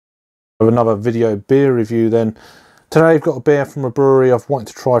Another video beer review then. Today I've got a beer from a brewery I've wanted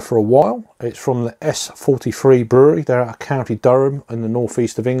to try for a while. It's from the S43 Brewery. They're out of County Durham in the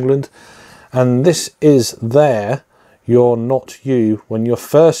northeast of England. And this is their You're Not You When You're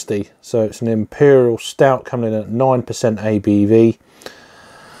Thirsty. So it's an Imperial Stout coming in at 9% ABV.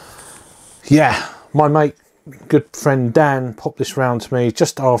 Yeah, my mate, good friend Dan, popped this round to me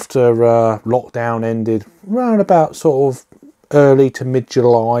just after lockdown ended, around about sort of early to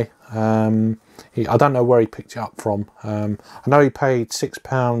mid-July. I don't know where he picked it up from. I know he paid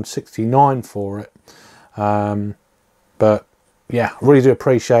 £6.69 for it. But yeah, I really do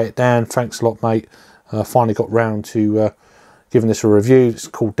appreciate it, Dan. Thanks a lot, mate. Finally got round to giving this a review. It's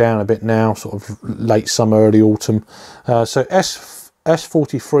cooled down a bit now, sort of late summer, early autumn. So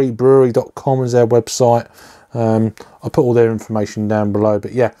S43brewery.com is their website. I'll put all their information down below.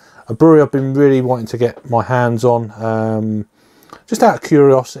 But yeah, a brewery I've been really wanting to get my hands on. Just out of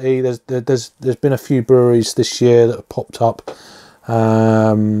curiosity, there's been a few breweries this year that have popped up,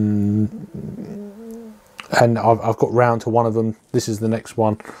 and I've got round to one of them. This is the next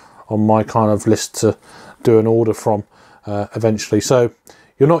one on my kind of list to do an order from eventually. So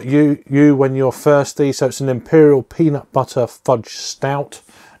You're Not You When You're Thirsty. So it's an Imperial Peanut Butter Fudge Stout,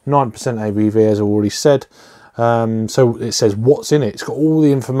 9% ABV as I already said. So it says what's in it. It's got all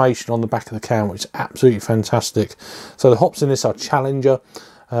the information on the back of the can, which is absolutely fantastic. So the hops in this are Challenger.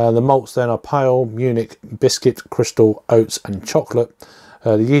 The malts then are pale, Munich, biscuit, crystal, oats and chocolate.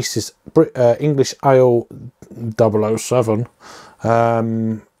 The yeast is English Ale 007.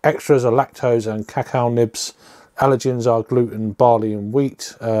 Extras are lactose and cacao nibs. Allergens are gluten, barley and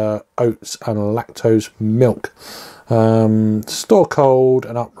wheat, oats and lactose milk. Store cold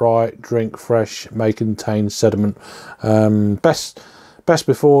and upright, drink fresh, may contain sediment. Best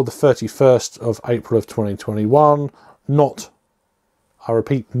before the 31st of April of 2021. Not, I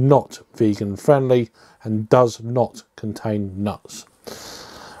repeat, not vegan friendly and does not contain nuts.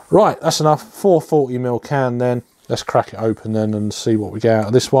 Right, that's enough. 440ml can then. Let's crack it open then and see what we get out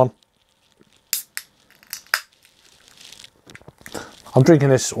of this one. I'm drinking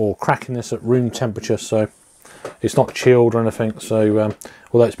this or cracking this at room temperature, so it's not chilled or anything. So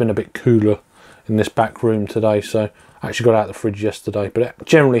although it's been a bit cooler in this back room today, so I actually got out of the fridge yesterday, but it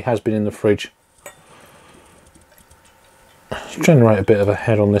generally has been in the fridge. Let's generate a bit of a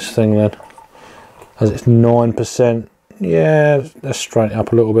head on this thing then, as it's 9%. Yeah, let's straighten it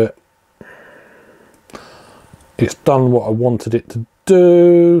up a little bit. It's done what I wanted it to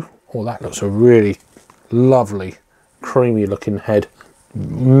do. Oh, that looks a really lovely, creamy looking head.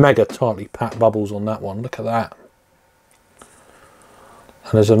 Mega tightly packed bubbles on that one. Look at that.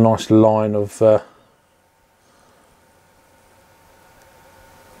 And there's a nice line of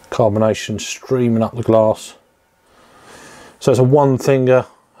carbonation streaming up the glass. So it's a one finger,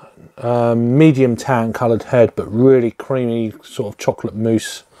 medium tan coloured head, but really creamy sort of chocolate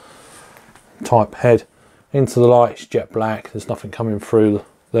mousse type head. Into the light, it's jet black. There's nothing coming through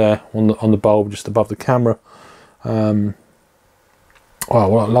there on the bulb, just above the camera. Oh,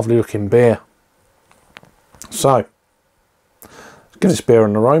 what a lovely looking beer. So let's give this beer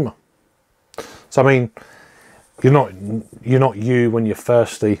an aroma. So I mean, you're not you when you're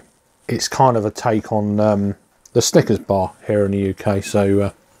thirsty. It's kind of a take on the Snickers bar here in the UK,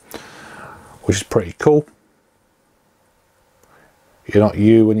 so which is pretty cool. You're not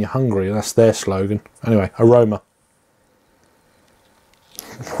you when you're hungry. That's their slogan. Anyway, aroma.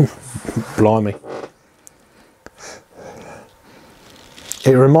 Blimey.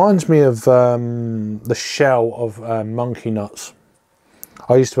 It reminds me of the shell of monkey nuts.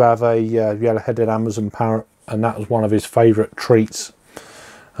 I used to have a yellow-headed Amazon parrot, and that was one of his favourite treats.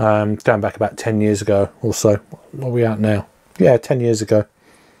 Going back about 10 years ago or so. What are we at now? Yeah, 10 years ago.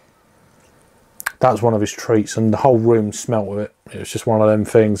 That was one of his treats, and the whole room smelt of it. It was just one of them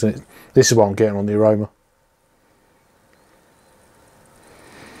things, and this is what I'm getting on the aroma.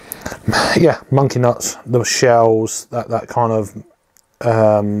 Yeah, monkey nuts, the shells, that kind of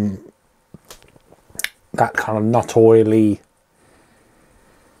nut oily,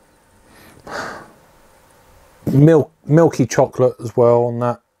 milky chocolate as well on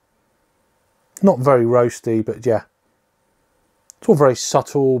that. Not very roasty, but yeah, it's all very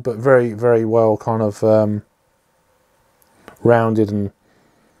subtle, but very, very well kind of rounded, and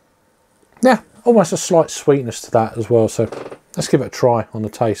yeah, almost a slight sweetness to that as well. So let's give it a try on the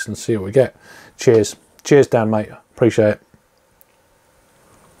taste and see what we get. Cheers. Cheers, Dan, mate. Appreciate it.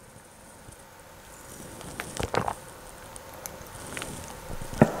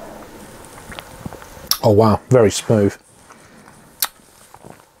 Oh wow, very smooth.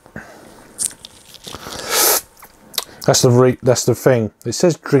 That's the thing. It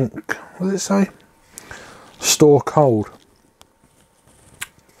says drink what does it say? Store cold.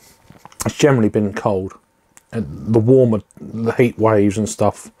 It's generally been cold. And the warmer, the heat waves and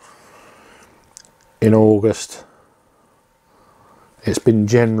stuff in August, it's been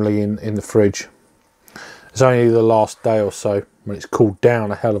generally in the fridge. It's only the last day or so when it's cooled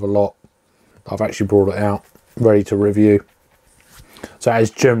down a hell of a lot, I've actually brought it out ready to review. So it has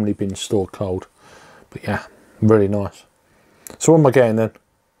generally been stored cold. But yeah, really nice. So what am I getting then?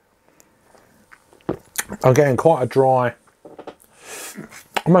 I'm getting quite a dry,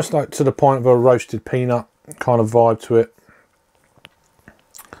 almost like to the point of a roasted peanut kind of vibe to it.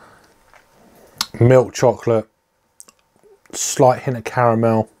 Milk chocolate, slight hint of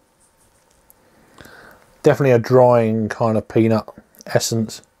caramel. Definitely a drying kind of peanut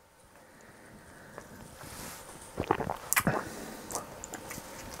essence.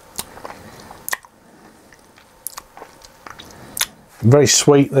 Very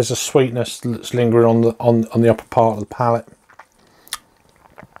sweet. There's a sweetness that's lingering on the upper part of the palate.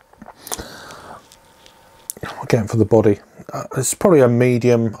 Again, for the body, it's probably a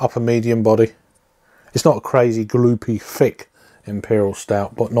medium, upper medium body. It's not a crazy gloopy thick Imperial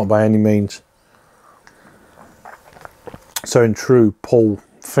Stout, but not by any means. So in true Paul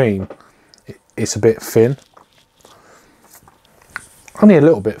theme, it's a bit thin, only a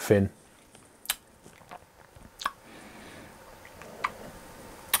little bit thin.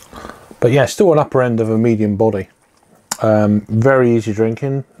 But yeah, still an upper end of a medium body. Very easy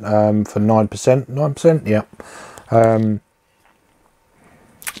drinking for 9%. 9%, yeah.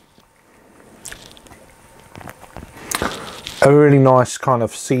 A really nice kind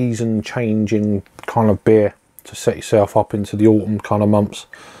of season changing kind of beer to set yourself up into the autumn kind of months.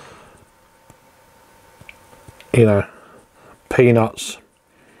 You know, peanuts,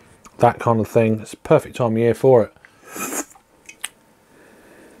 that kind of thing. It's a perfect time of year for it.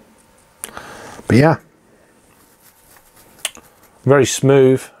 But yeah, very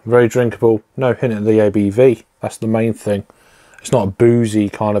smooth, very drinkable, no hint of the ABV. That's the main thing. It's not a boozy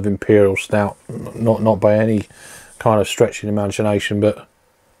kind of Imperial Stout, not by any kind of stretching imagination, but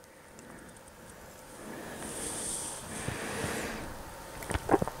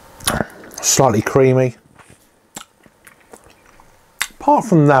slightly creamy. Apart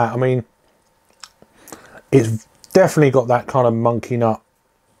from that, I mean, it's definitely got that kind of monkey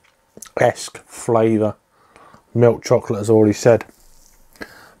nut-esque flavour. Milk chocolate, as already said.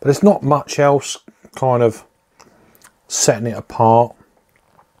 But there's not much else kind of setting it apart.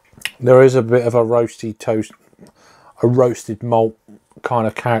 There is a bit of a roasty toast, a roasted malt kind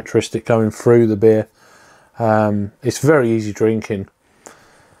of characteristic going through the beer. It's very easy drinking.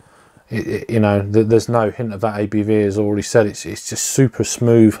 You know, there's no hint of that ABV, as already said. It's just super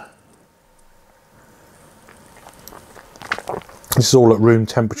smooth. This is all at room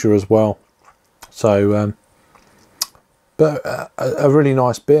temperature as well. So, but a really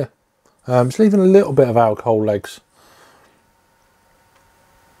nice beer. It's leaving a little bit of alcohol legs.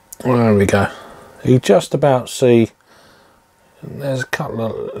 There we go. You just about see. There's a couple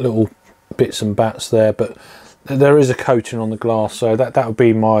of little bits and bats there, but there is a coating on the glass, so that would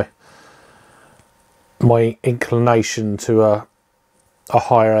be my inclination to a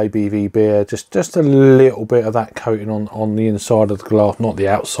higher ABV beer. Just a little bit of that coating on the inside of the glass, not the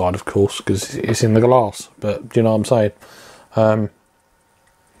outside, of course, because it's in the glass. But do you know what I'm saying?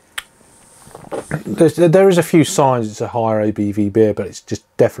 There is a few signs it's a higher ABV beer, but it's just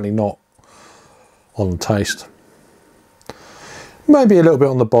definitely not on the taste. Maybe a little bit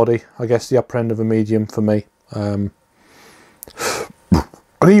on the body. I guess the upper end of a medium for me. And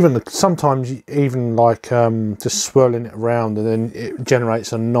even sometimes, even like just swirling it around, and then it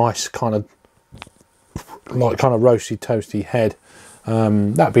generates a nice kind of roasty, toasty head.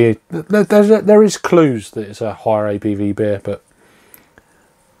 That'd be there is clues that it's a higher ABV beer, but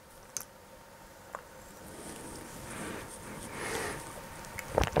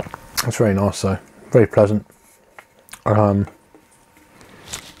it's very nice though, very pleasant.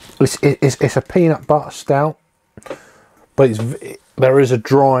 It's a peanut butter stout, but there is a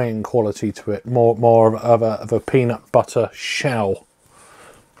drying quality to it, more of a peanut butter shell,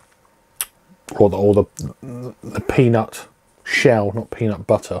 or the peanut shell, not peanut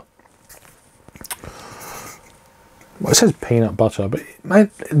butter. Well, it says peanut butter, but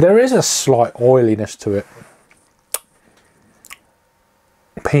man, there is a slight oiliness to it,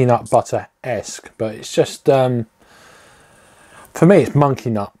 peanut butter-esque, but it's just for me it's monkey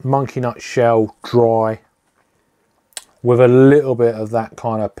nut shell, dry, with a little bit of that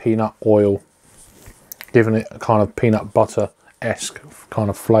kind of peanut oil, giving it a kind of peanut butter-esque kind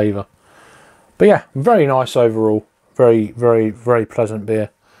of flavour. But yeah, very nice overall. Very, very, very pleasant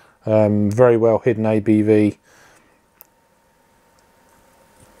beer. Very well hidden ABV.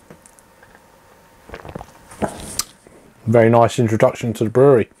 Very nice introduction to the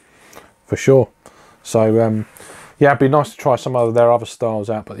brewery, for sure. So yeah, it'd be nice to try some of their other styles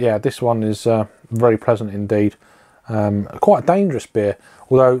out, but yeah, this one is very pleasant indeed. Quite a dangerous beer,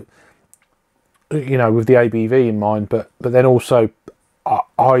 although, you know, with the ABV in mind, but then also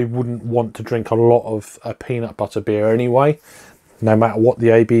I wouldn't want to drink a lot of a peanut butter beer anyway, no matter what the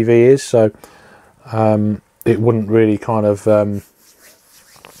ABV is, so it wouldn't really kind of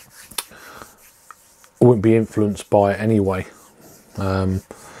wouldn't be influenced by it anyway,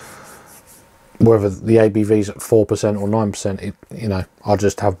 whether the ABV is at 4% or 9%. You know, I'll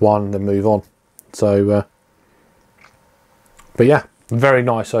just have one then move on. So but yeah, very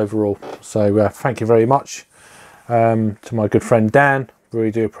nice overall. So thank you very much to my good friend Dan,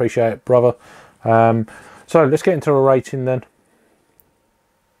 really do appreciate it, brother. So let's get into a rating then.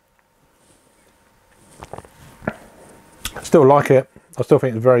 Still like it. I still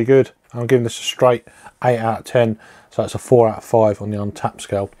think it's very good. I'm giving this a straight 8 out of 10, so that's a 4 out of 5 on the Untappd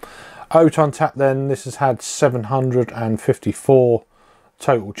scale. Over to Untappd then, this has had 754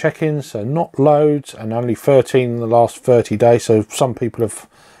 total check-ins, so not loads, and only 13 in the last 30 days, so some people have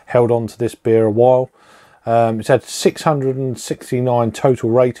held on to this beer a while. It's had 669 total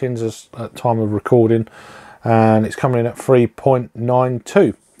ratings at time of recording, and it's coming in at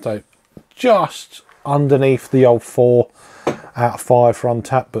 3.92, so just underneath the old 4 out of 5 for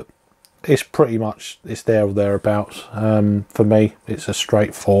Untappd, but it's pretty much, it's there or thereabouts. For me, it's a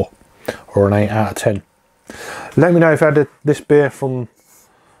straight 4 or an 8 out of 10. Let me know if you had this beer from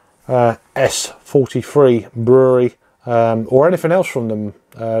S43 Brewery, or anything else from them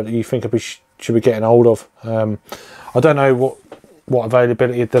that you think should be getting hold of. I don't know what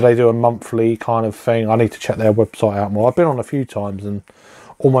availability, do they do a monthly kind of thing? I need to check their website out more. I've been on a few times and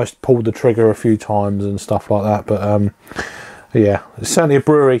almost pulled the trigger a few times and stuff like that, but yeah, it's certainly a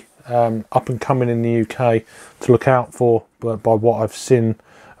brewery up and coming in the UK to look out for, but by what I've seen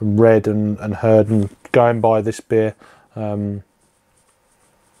and read and heard and going by this beer,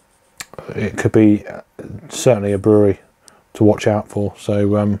 it could be certainly a brewery to watch out for.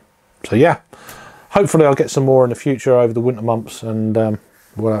 So so yeah, hopefully I'll get some more in the future over the winter months, and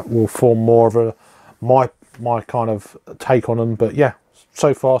we'll form more of a my kind of take on them. But yeah,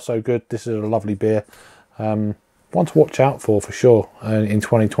 so far so good. This is a lovely beer, one to watch out for sure in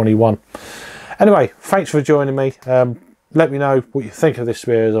 2021. Anyway, thanks for joining me. Let me know what you think of this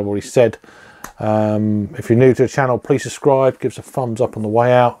beer, as I've already said. If you're new to the channel, please subscribe, give us a thumbs up on the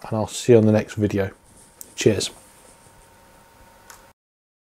way out, and I'll see you on the next video. Cheers.